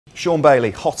Shaun Bailey,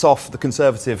 hot off the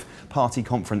Conservative Party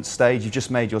conference stage. You've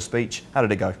just made your speech. How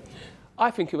did it go?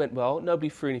 I think it went well. Nobody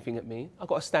threw anything at me. I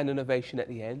got a standing ovation at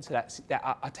the end, so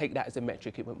I take that as a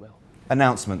metric. It went well.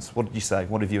 Announcements. What did you say?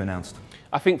 What have you announced?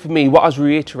 I think for me, what I was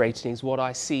reiterating is what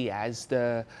I see as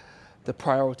the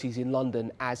priorities in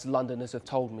London, as Londoners have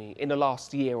told me. In the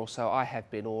last year or so, I have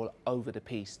been all over the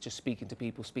piece, just speaking to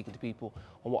people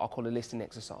on what I call a listening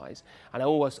exercise. And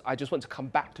I just want to come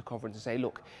back to conference and say,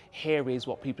 look, here is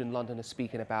what people in London are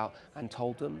speaking about and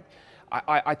told them.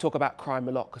 I talk about crime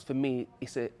a lot because for me,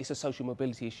 it's a social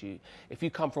mobility issue. If you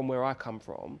come from where I come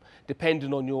from,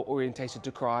 depending on your orientation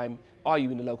to crime, are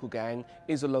you in a local gang?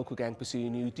 Is a local gang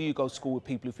pursuing you? Do you go to school with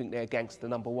people who think they're gangster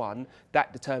number one?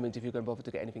 That determines if you're going to bother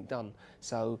to get anything done.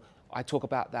 So I talk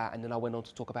about that, and then I went on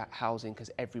to talk about housing,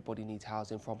 because everybody needs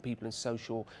housing, from people in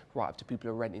social right up to people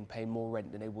who are renting, paying more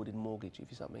rent than they would in mortgage, if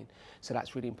you see what I mean. So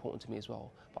that's really important to me as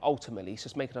well. But ultimately, it's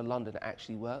just making a London that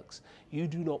actually works. You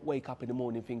do not wake up in the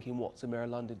morning thinking, what's the Mayor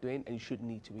of London doing? And you shouldn't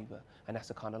need to either. And that's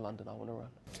the kind of London I want to run.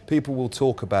 People will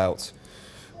talk about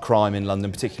crime in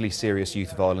London, particularly serious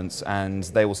youth violence, and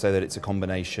they will say that it's a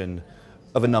combination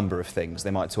of a number of things. They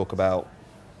might talk about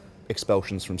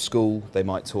expulsions from school, they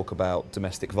might talk about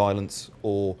domestic violence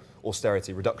or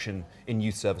austerity, reduction in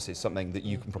youth services, something that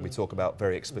you can probably talk about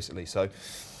very explicitly. So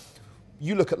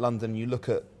you look at London, you look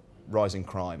at rising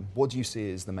crime. What do you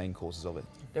see as the main causes of it?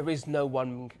 There is no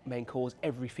one main cause,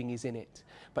 everything is in it.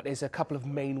 But there's a couple of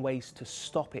main ways to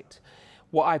stop it.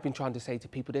 What I've been trying to say to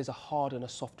people, there's a hard and a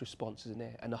soft response in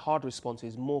there. And the hard response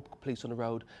is more police on the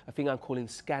road, a thing I'm calling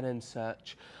scan and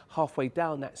search. Halfway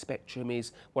down that spectrum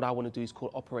is what I want to do is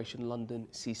called Operation London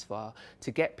Ceasefire,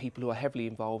 to get people who are heavily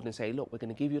involved and say, look, we're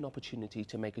going to give you an opportunity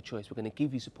to make a choice. We're going to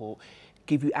give you support,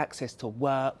 give you access to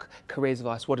work, careers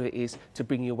advice, whatever it is, to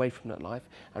bring you away from that life.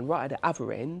 And right at the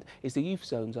other end is the youth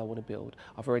zones I want to build.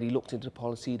 I've already looked into the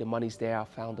policy, the money's there, I've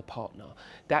found a partner.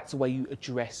 That's the way you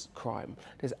address crime.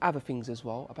 There's other things as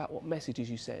well about what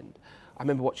messages you send. I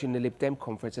remember watching the Lib Dem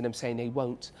conference and them saying they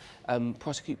won't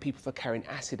prosecute people for carrying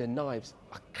acid and knives.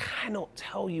 I cannot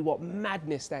tell you what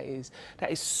madness that is. That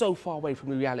is so far away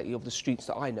from the reality of the streets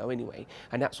that I know anyway.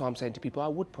 And that's why I'm saying to people, I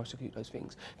would prosecute those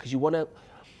things, because you want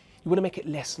to make it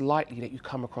less likely that you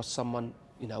come across someone,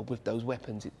 you know, with those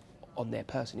weapons on their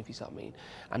person, if you see what I mean.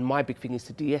 And my big thing is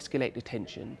to de-escalate the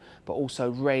tension, but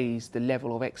also raise the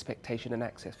level of expectation and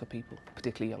access for people,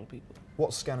 particularly young people.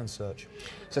 What's scan and search?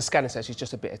 So scan and search is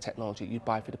just a bit of technology you'd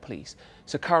buy for the police.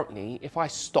 So currently, if I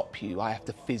stop you, I have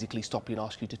to physically stop you and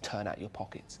ask you to turn out your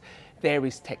pockets. There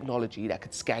is technology that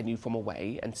could scan you from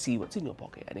away and see what's in your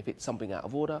pocket. And if it's something out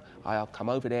of order, I'll come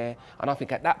over there. And I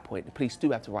think at that point, the police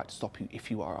do have the right to stop you if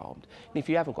you are armed. And if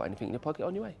you haven't got anything in your pocket,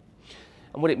 on your way.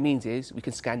 And what it means is we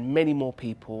can scan many more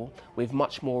people with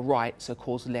much more rights, so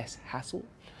cause less hassle.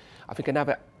 I think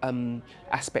another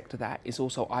aspect of that is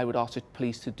also I would ask the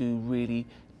police to do really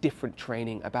different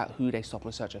training about who they stop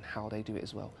and search and how they do it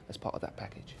as well as part of that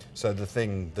package. So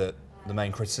the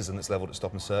main criticism that's levelled at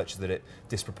stop and search is that it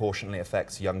disproportionately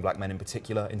affects young black men in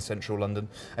particular in central London.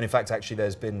 And in fact, actually,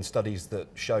 there's been studies that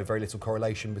show very little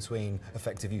correlation between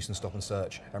effective use and stop and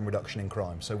search and reduction in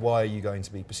crime. So why are you going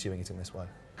to be pursuing it in this way?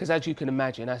 Because as you can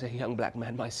imagine, as a young black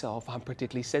man myself, I'm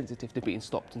particularly sensitive to being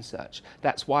stopped and searched.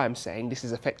 That's why I'm saying this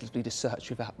is effectively the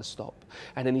search without the stop.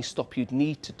 And any stop you'd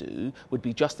need to do would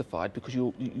be justified because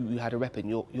you had a weapon.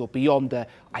 You're beyond the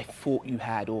I thought you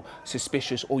had, or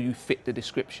suspicious, or you fit the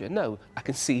description. No, I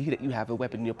can see that you have a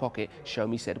weapon in your pocket. Show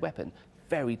me said weapon.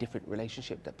 Very different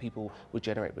relationship that people would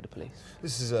generate with the police.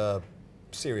 This is a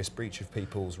serious breach of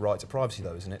people's right to privacy,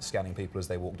 though, isn't it? Scanning people as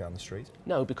they walk down the street.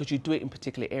 No, because you do it in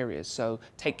particular areas. So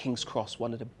take King's Cross,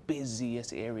 one of the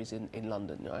busiest areas in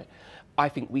London, right? I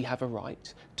think we have a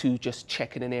right to just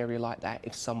check in an area like that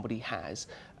if somebody has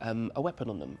a weapon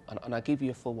on them. And I'll give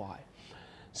you a full why.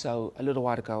 So a little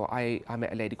while ago, I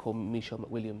met a lady called Michelle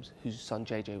McWilliams, whose son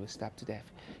JJ was stabbed to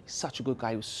death. He's such a good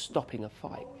guy, he was stopping a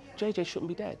fight. JJ shouldn't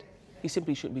be dead. He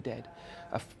simply shouldn't be dead.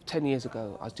 10 years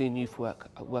ago, I was doing youth work,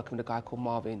 working with a guy called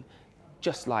Marvin,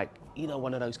 just like, you know,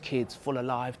 one of those kids, full of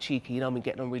life, cheeky, you know, I mean,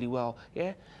 getting on really well,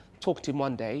 yeah? Talking to him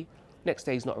one day, next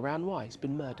day he's not around. Why? He's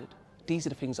been murdered. These are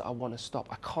the things that I want to stop.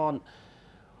 I can't...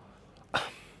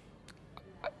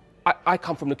 I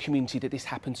come from the community that this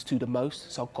happens to the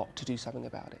most, so I've got to do something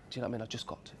about it. Do you know what I mean? I've just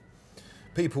got to.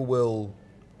 People will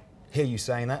hear you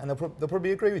saying that and they'll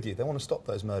probably agree with you. They want to stop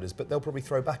those murders, but they'll probably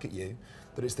throw back at you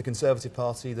that it's the Conservative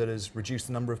Party that has reduced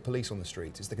the number of police on the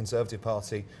street. It's the Conservative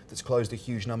Party that's closed a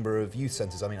huge number of youth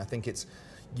centres. I mean, I think it's,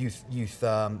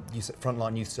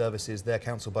 frontline youth services, their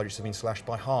council budgets have been slashed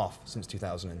by half since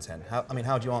 2010.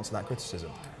 How do you answer that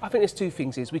criticism? I think there's two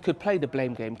things. We could play the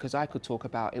blame game, because I could talk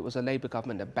about it was a Labour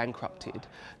government that bankrupted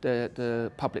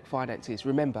the public finances.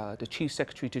 Remember, the Chief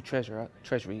Secretary to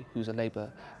Treasury, who's a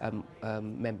Labour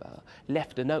member,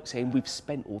 left a note saying we've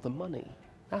spent all the money.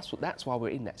 That's why we're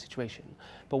in that situation.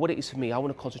 But what it is for me, I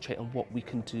want to concentrate on what we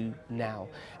can do now.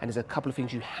 And there's a couple of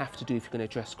things you have to do if you're going to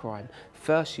address crime.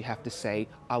 First, you have to say,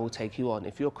 I will take you on.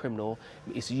 If you're a criminal,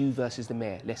 it's you versus the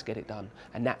mayor. Let's get it done.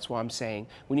 And that's why I'm saying,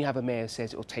 when you have a mayor who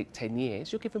says it will take 10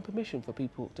 years, you're giving permission for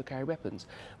people to carry weapons.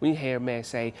 When you hear a mayor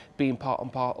say, being part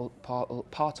and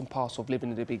parcel of living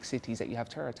in the big cities, that you have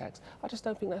terror attacks, I just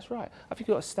don't think that's right. I think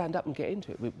you've got to stand up and get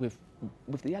into it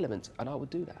with the elements, and I would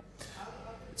do that.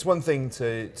 It's one thing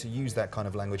to use that kind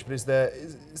of language, but is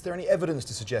there any evidence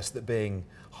to suggest that being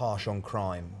harsh on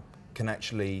crime can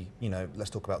actually, let's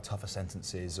talk about tougher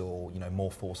sentences or, more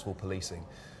forceful policing?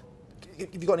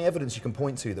 Have you got any evidence you can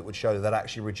point to that would show that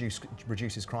actually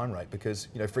reduces crime rate? Because,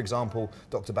 for example,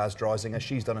 Dr. Baz Dreisinger,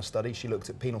 she's done a study, she looked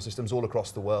at penal systems all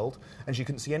across the world, and she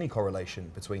couldn't see any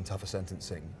correlation between tougher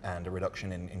sentencing and a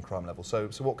reduction in crime levels. So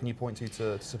what can you point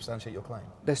to substantiate your claim?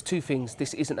 There's two things.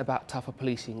 This isn't about tougher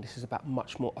policing, this is about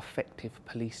much more effective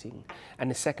policing. And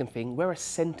the second thing, where a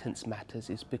sentence matters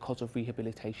is because of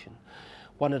rehabilitation.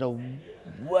 One of the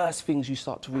worst things you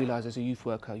start to realise as a youth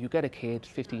worker, you get a kid,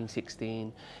 15,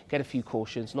 16, get a few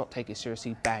cautions, not take it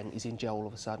seriously, bang, he's in jail all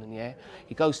of a sudden, yeah?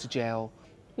 He goes to jail,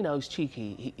 he's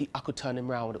cheeky, I could turn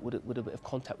him around with a bit of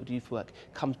contact with youth work,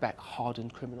 comes back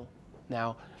hardened criminal.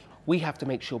 Now, we have to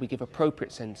make sure we give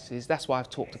appropriate sentences. That's why I've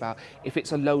talked about if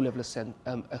it's a low-level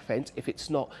offence, if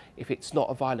it's not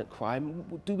a violent crime,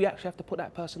 do we actually have to put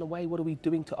that person away? What are we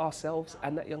doing to ourselves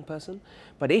and that young person?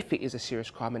 But if it is a serious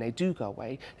crime and they do go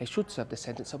away, they should serve the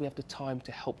sentence, so we have the time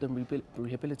to help them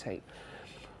rehabilitate.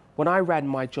 When I ran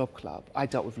my job club, I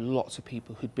dealt with lots of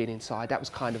people who'd been inside. That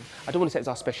was kind of, I don't want to say it was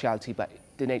our speciality, but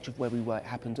the nature of where we were, it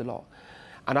happened a lot.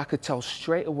 And I could tell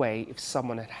straight away if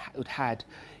someone had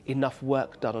enough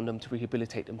work done on them to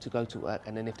rehabilitate them to go to work,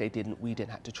 and then if they didn't, we then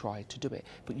had to try to do it.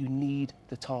 But you need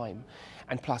the time.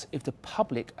 And plus, if the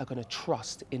public are going to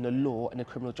trust in the law and the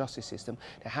criminal justice system,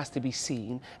 there has to be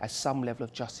seen as some level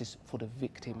of justice for the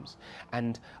victims.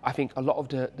 And I think a lot of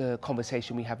the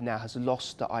conversation we have now has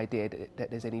lost the idea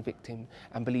that there's any victim.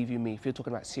 And believe you me, if you're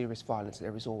talking about serious violence,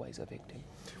 there is always a victim.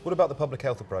 What about the public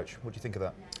health approach? What do you think of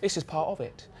that? It's just part of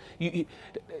it.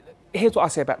 Here's what I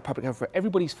say about public health.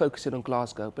 Everybody's focusing on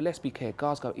Glasgow, but let's be clear,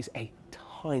 Glasgow is a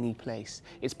tiny place.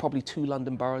 It's probably 2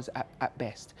 London boroughs at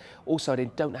best. Also, they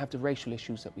don't have the racial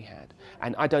issues that we had.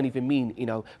 And I don't even mean,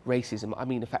 racism. I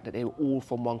mean the fact that they were all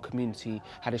from one community,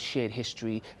 had a shared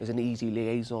history, there's an easy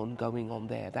liaison going on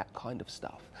there, that kind of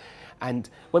stuff. And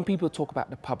when people talk about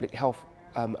the public health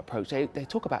approach, they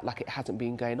talk about like it hasn't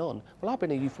been going on. Well, I've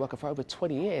been a youth worker for over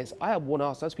 20 years. I want to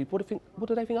ask those people, what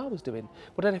do they think I was doing?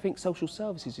 What do they think social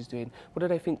services is doing? What do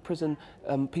they think prison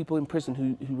people in prison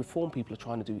who reform people are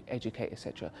trying to do, educate,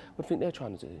 etc.? What do you think they're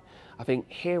trying to do? I think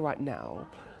here right now,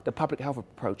 the public health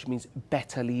approach means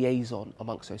better liaison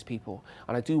amongst those people.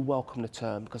 And I do welcome the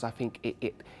term, because I think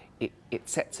it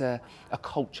sets a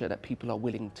culture that people are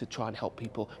willing to try and help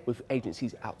people with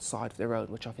agencies outside of their own,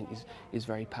 which I think is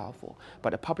very powerful.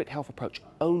 But a public health approach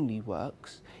only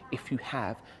works if you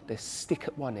have the stick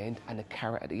at one end and the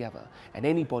carrot at the other. And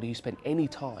anybody who spent any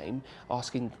time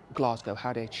asking Glasgow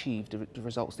how they achieved the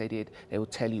results they did, they will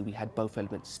tell you we had both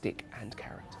elements, stick and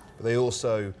carrot. But they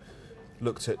also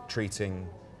looked at treating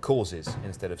causes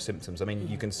instead of symptoms. I mean,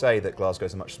 you can say that Glasgow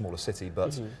is a much smaller city,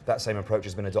 but that same approach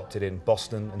has been adopted in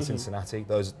Boston and Cincinnati.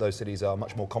 Those cities are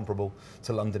much more comparable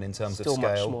to London in terms of scale. Still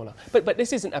much smaller. But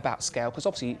this isn't about scale, because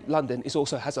obviously London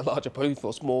also has a larger police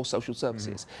force, more social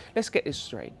services. Let's get this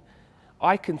straight.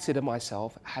 I consider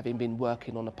myself having been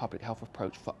working on a public health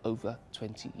approach for over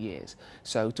 20 years.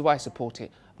 So do I support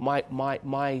it? My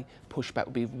pushback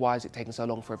would be, why is it taking so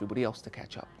long for everybody else to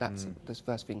catch up? That's the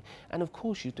first thing. And of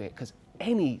course you do it, because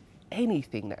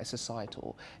anything that is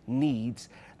societal needs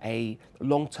a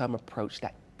long-term approach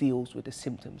that deals with the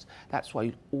symptoms. That's why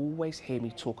you'll always hear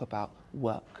me talk about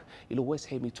work. You'll always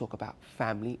hear me talk about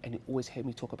family, and you'll always hear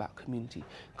me talk about community.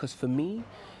 Because for me,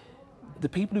 the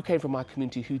people who came from my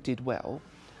community who did well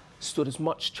stood as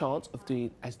much chance of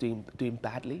doing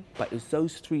badly, but it was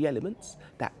those 3 elements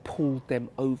that pulled them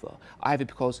over, either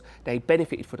because they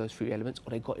benefited from those 3 elements or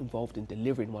they got involved in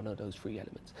delivering one of those 3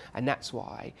 elements. And that's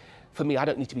why, for me, I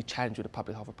don't need to be challenged with a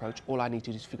public health approach. All I need to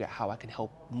do is figure out how I can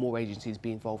help more agencies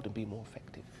be involved and be more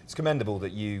effective. It's commendable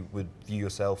that you would view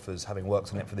yourself as having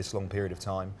worked on it for this long period of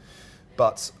time,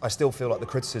 but I still feel like the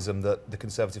criticism that the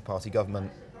Conservative Party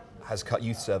government has cut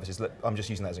youth services. Look, I'm just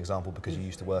using that as an example because you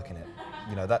used to work in it.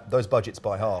 You know, those budgets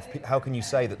by half. How can you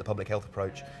say that the public health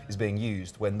approach is being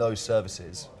used when those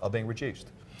services are being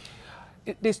reduced?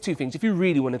 There's two things. If you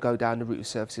really want to go down the route of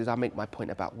services, I make my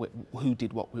point about who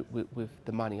did what with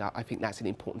the money. I think that's an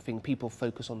important thing. People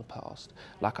focus on the past.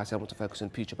 Like I said, I want to focus on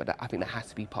the future, but I think that has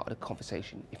to be part of the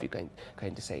conversation if you're going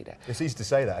to say that. It's easy to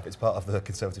say that if it's part of the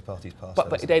Conservative Party's past.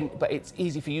 But it's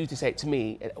easy for you to say it to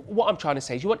me. What I'm trying to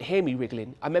say is you won't hear me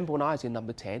wriggling. I remember when I was in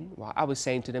Number 10, right, I was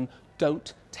saying to them,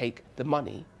 don't take the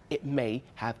money. It may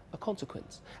have a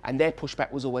consequence. And their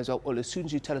pushback was always, well, as soon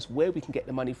as you tell us where we can get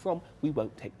the money from, we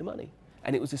won't take the money.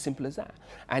 And it was as simple as that.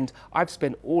 And I've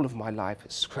spent all of my life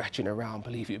scratching around,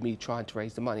 believe it or me, trying to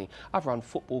raise the money. I've run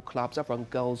football clubs, I've run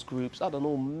girls groups, I've done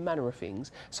all manner of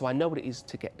things. So I know what it is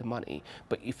to get the money.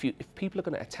 But if people are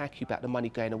going to attack you about the money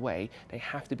going away, they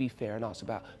have to be fair and ask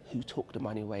about who took the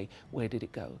money away, where did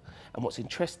it go? And what's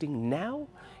interesting now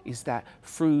is that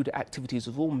through the activities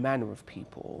of all manner of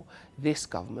people, this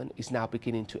government is now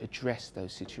beginning to address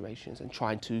those situations and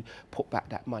trying to put back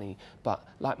that money. But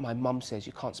like my mum says,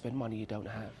 you can't spend money you don't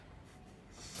have.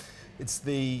 It's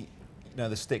the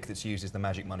stick that's used is the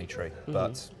magic money tree,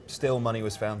 but still money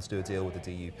was found to do a deal with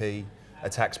the DUP, a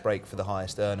tax break for the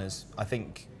highest earners. I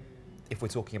think if we're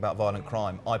talking about violent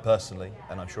crime, I personally,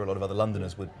 and I'm sure a lot of other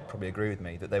Londoners would probably agree with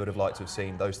me, that they would have liked to have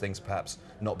seen those things perhaps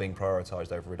not being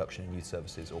prioritised over reduction in youth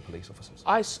services or police officers.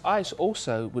 I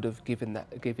also would have given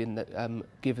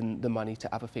the money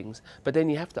to other things, but then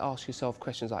you have to ask yourself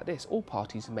questions like this. All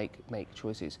parties make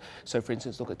choices. So, for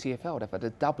instance, look at TfL. They've had a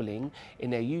doubling in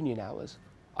their union hours.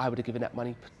 I would have given that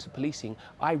money to policing.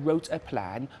 I wrote a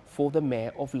plan for the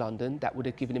Mayor of London that would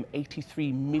have given him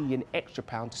 £83 million extra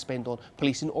to spend on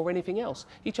policing or anything else.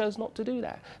 He chose not to do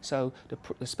that. So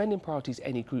the spending priorities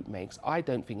any group makes, I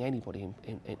don't think anybody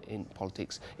in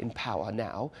politics, in power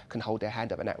now, can hold their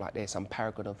hand up and act like there's some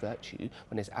paragon of virtue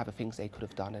when there's other things they could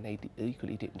have done and they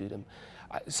equally didn't do them.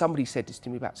 Somebody said this to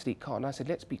me about Sadiq Khan. I said,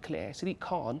 let's be clear. Sadiq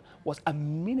Khan was a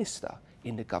minister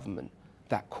in the government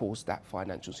that caused that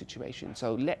financial situation.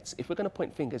 So if we're going to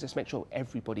point fingers, let's make sure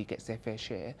everybody gets their fair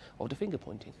share of the finger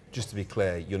pointing. Just to be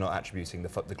clear, you're not attributing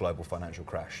the global financial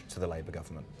crash to the Labour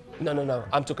government? No.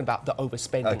 I'm talking about the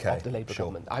overspending of the Labour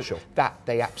government. That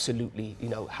they absolutely,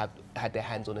 have had their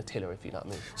hands on a tiller, if you know what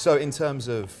I mean. So in terms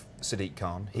of Sadiq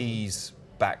Khan, he's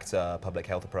backed a public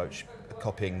health approach,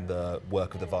 copying the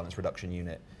work of the Violence Reduction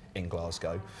Unit in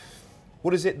Glasgow.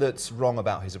 What is it that's wrong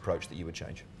about his approach that you would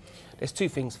change? There's two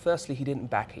things. Firstly, he didn't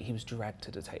back it. He was dragged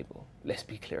to the table. Let's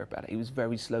be clear about it. He was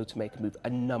very slow to make a move. A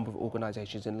number of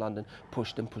organisations in London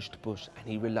pushed and pushed and pushed, and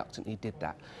he reluctantly did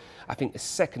that. I think the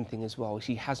second thing as well is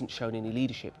he hasn't shown any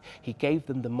leadership. He gave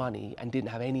them the money and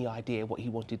didn't have any idea what he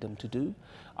wanted them to do.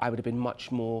 I would have been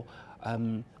much more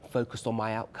focused on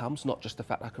my outcomes, not just the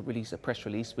fact I could release a press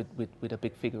release with a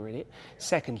big figure in it.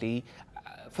 Thirdly,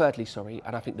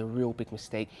 and I think the real big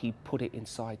mistake, he put it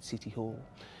inside City Hall.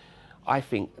 I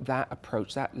think that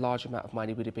approach, that large amount of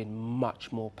money would have been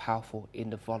much more powerful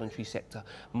in the voluntary sector,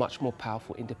 much more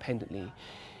powerful independently.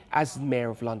 As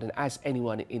Mayor of London, as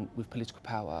anyone with political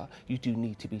power, you do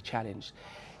need to be challenged.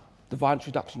 The Violence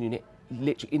Reduction Unit,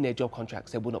 literally in their job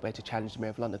contracts, they will not be able to challenge the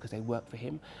Mayor of London because they work for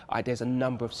him. There's a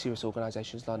number of serious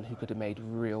organisations in London who could have made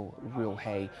real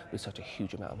hay with such a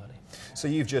huge amount of money. So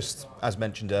you've just, as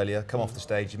mentioned earlier, come off the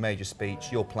stage, you've made your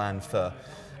speech, your plan for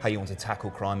how you want to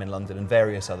tackle crime in London and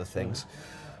various other things.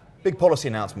 Big policy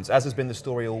announcements, as has been the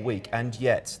story all week, and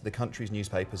yet the country's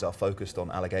newspapers are focused on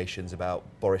allegations about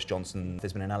Boris Johnson.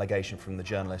 There's been an allegation from the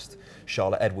journalist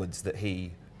Charlotte Edwards that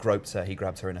he groped her, he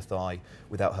grabbed her in a thigh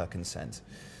without her consent,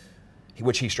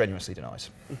 which he strenuously denies.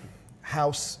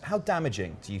 How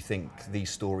damaging do you think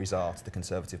these stories are to the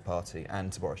Conservative Party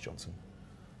and to Boris Johnson?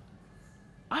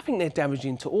 I think they're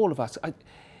damaging to all of us.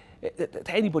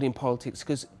 To anybody in politics,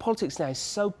 because politics now is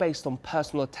so based on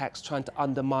personal attacks, trying to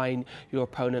undermine your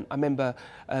opponent. I remember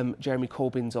Jeremy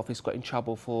Corbyn's office got in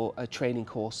trouble for a training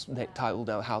course titled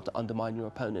How to Undermine Your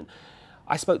Opponent.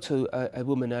 I spoke to a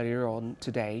woman earlier on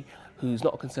today who's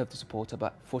not a Conservative supporter,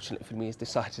 but fortunately for me has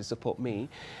decided to support me.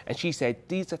 And she said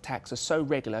these attacks are so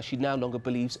regular, she no longer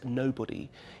believes nobody.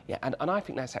 Yeah, and I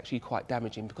think that's actually quite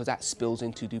damaging because that spills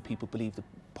into do people believe the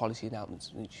policy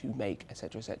announcements which you make,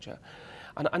 etc., etc.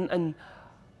 And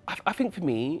I think for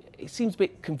me, it seems a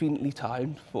bit conveniently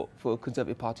timed for a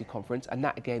Conservative Party conference, and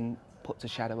that again puts a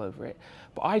shadow over it.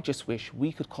 But I just wish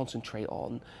we could concentrate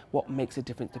on what makes a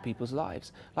difference to people's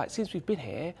lives. Like, since we've been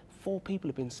here, 4 people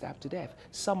have been stabbed to death.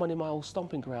 Someone in my old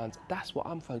stomping grounds, that's what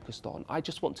I'm focused on. I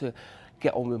just want to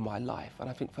get on with my life. And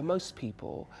I think for most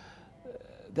people,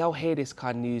 they'll hear this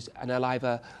kind of news and they'll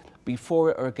either be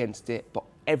for it or against it, but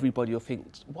everybody will think,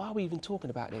 why are we even talking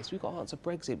about this? We've got to answer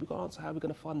Brexit, we've got to answer how we're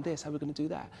going to fund this, how we're going to do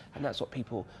that. And that's what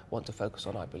people want to focus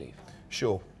on, I believe.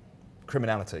 Sure.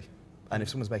 Criminality. And if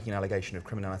someone's making an allegation of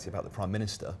criminality about the Prime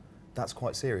Minister, that's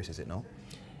quite serious, is it not?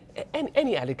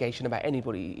 Any allegation about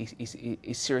anybody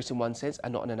is serious in one sense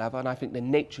and not in another. And I think the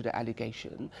nature of the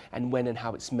allegation and when and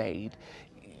how it's made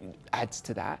adds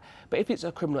to that. But if it's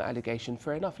a criminal allegation,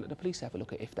 fair enough, let the police have a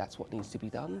look at if that's what needs to be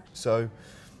done. So,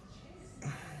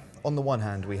 on the one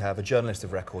hand, we have a journalist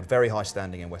of record, very high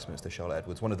standing in Westminster, Charlotte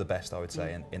Edwards, one of the best, I would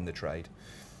say, in the trade.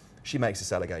 She makes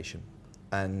this allegation,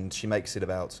 and she makes it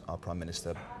about our Prime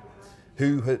Minister,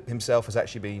 who himself has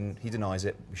actually been, he denies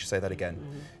it, we should say that again,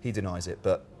 he denies it,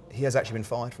 but he has actually been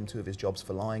fired from 2 of his jobs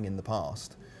for lying in the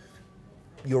past.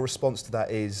 Your response to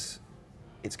that is,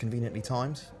 it's conveniently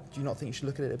timed? Do you not think you should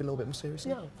look at it a little bit more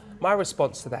seriously? No. My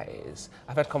response to that is,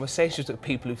 I've had conversations with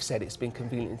people who've said it's been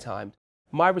conveniently timed.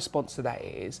 My response to that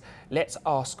is, let's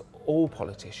ask all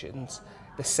politicians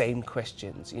the same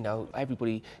questions. You know,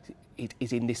 everybody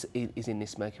is in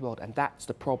this murky world, and that's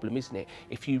the problem, isn't it?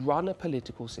 If you run a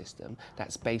political system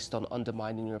that's based on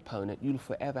undermining your opponent, you'll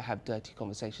forever have dirty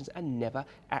conversations and never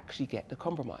actually get the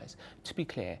compromise. To be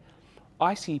clear,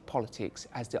 I see politics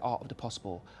as the art of the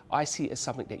possible. I see it as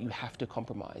something that you have to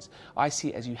compromise. I see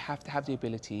it as you have to have the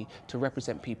ability to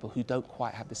represent people who don't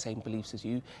quite have the same beliefs as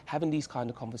you. Having these kind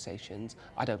of conversations,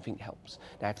 I don't think helps.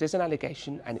 Now, if there's an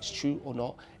allegation and it's true or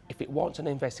not, if it warrants an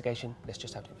investigation, let's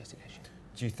just have an investigation.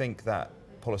 Do you think that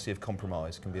policy of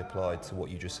compromise can be applied to what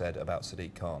you just said about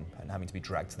Sadiq Khan and having to be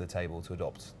dragged to the table to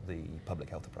adopt the public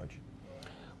health approach?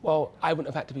 Well, I wouldn't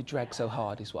have had to be dragged so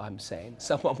hard, is what I'm saying.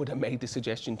 Someone would have made the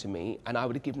suggestion to me and I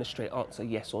would have given a straight answer,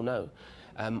 yes or no.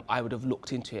 I would have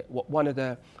looked into it. One of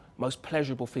the most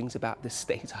pleasurable things about this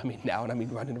state I'm in now, and I mean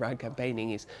running around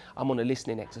campaigning, is I'm on a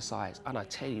listening exercise, and I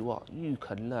tell you what, you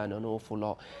can learn an awful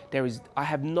lot. I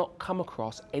have not come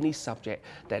across any subject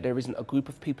that there isn't a group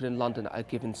of people in London that are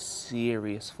given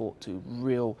serious thought to,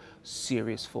 real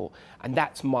serious thought. And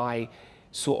that's my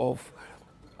sort of,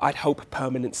 I'd hope,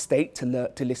 permanent state to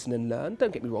listen and learn.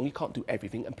 Don't get me wrong, you can't do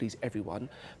everything and please everyone,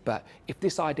 but if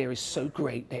this idea is so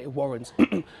great that it warrants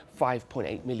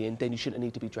 5.8 million, then you shouldn't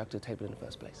need to be dragged to the table in the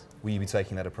first place. Will you be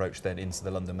taking that approach then into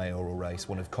the London mayoral race,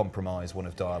 one of compromise, one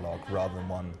of dialogue, rather than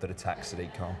one that attacks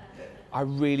Sadiq Khan? I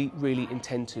really, really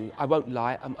intend to. I won't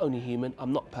lie, I'm only human,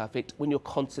 I'm not perfect. When you're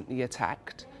constantly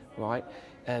attacked, right,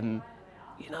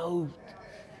 you know,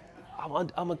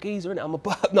 I'm a geezer,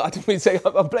 innit? No, I didn't mean to say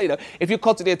I'm a blader. If you're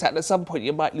constantly attacked, at some point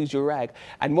you might lose your rag.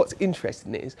 And what's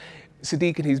interesting is,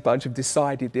 Sadiq and his bunch have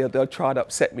decided they'll try and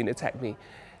upset me and attack me.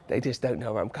 They just don't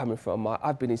know where I'm coming from.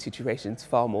 I've been in situations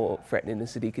far more threatening than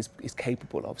Sadiq is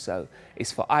capable of, so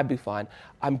I'll be fine.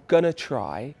 I'm gonna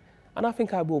try, and I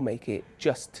think I will make it,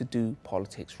 just to do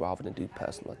politics rather than do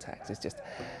personal attacks. It's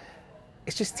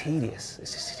just tedious.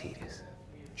 It's just tedious.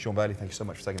 Shaun Bailey, thank you so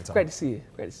much for taking the time. Great to see you.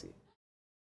 Great to see you.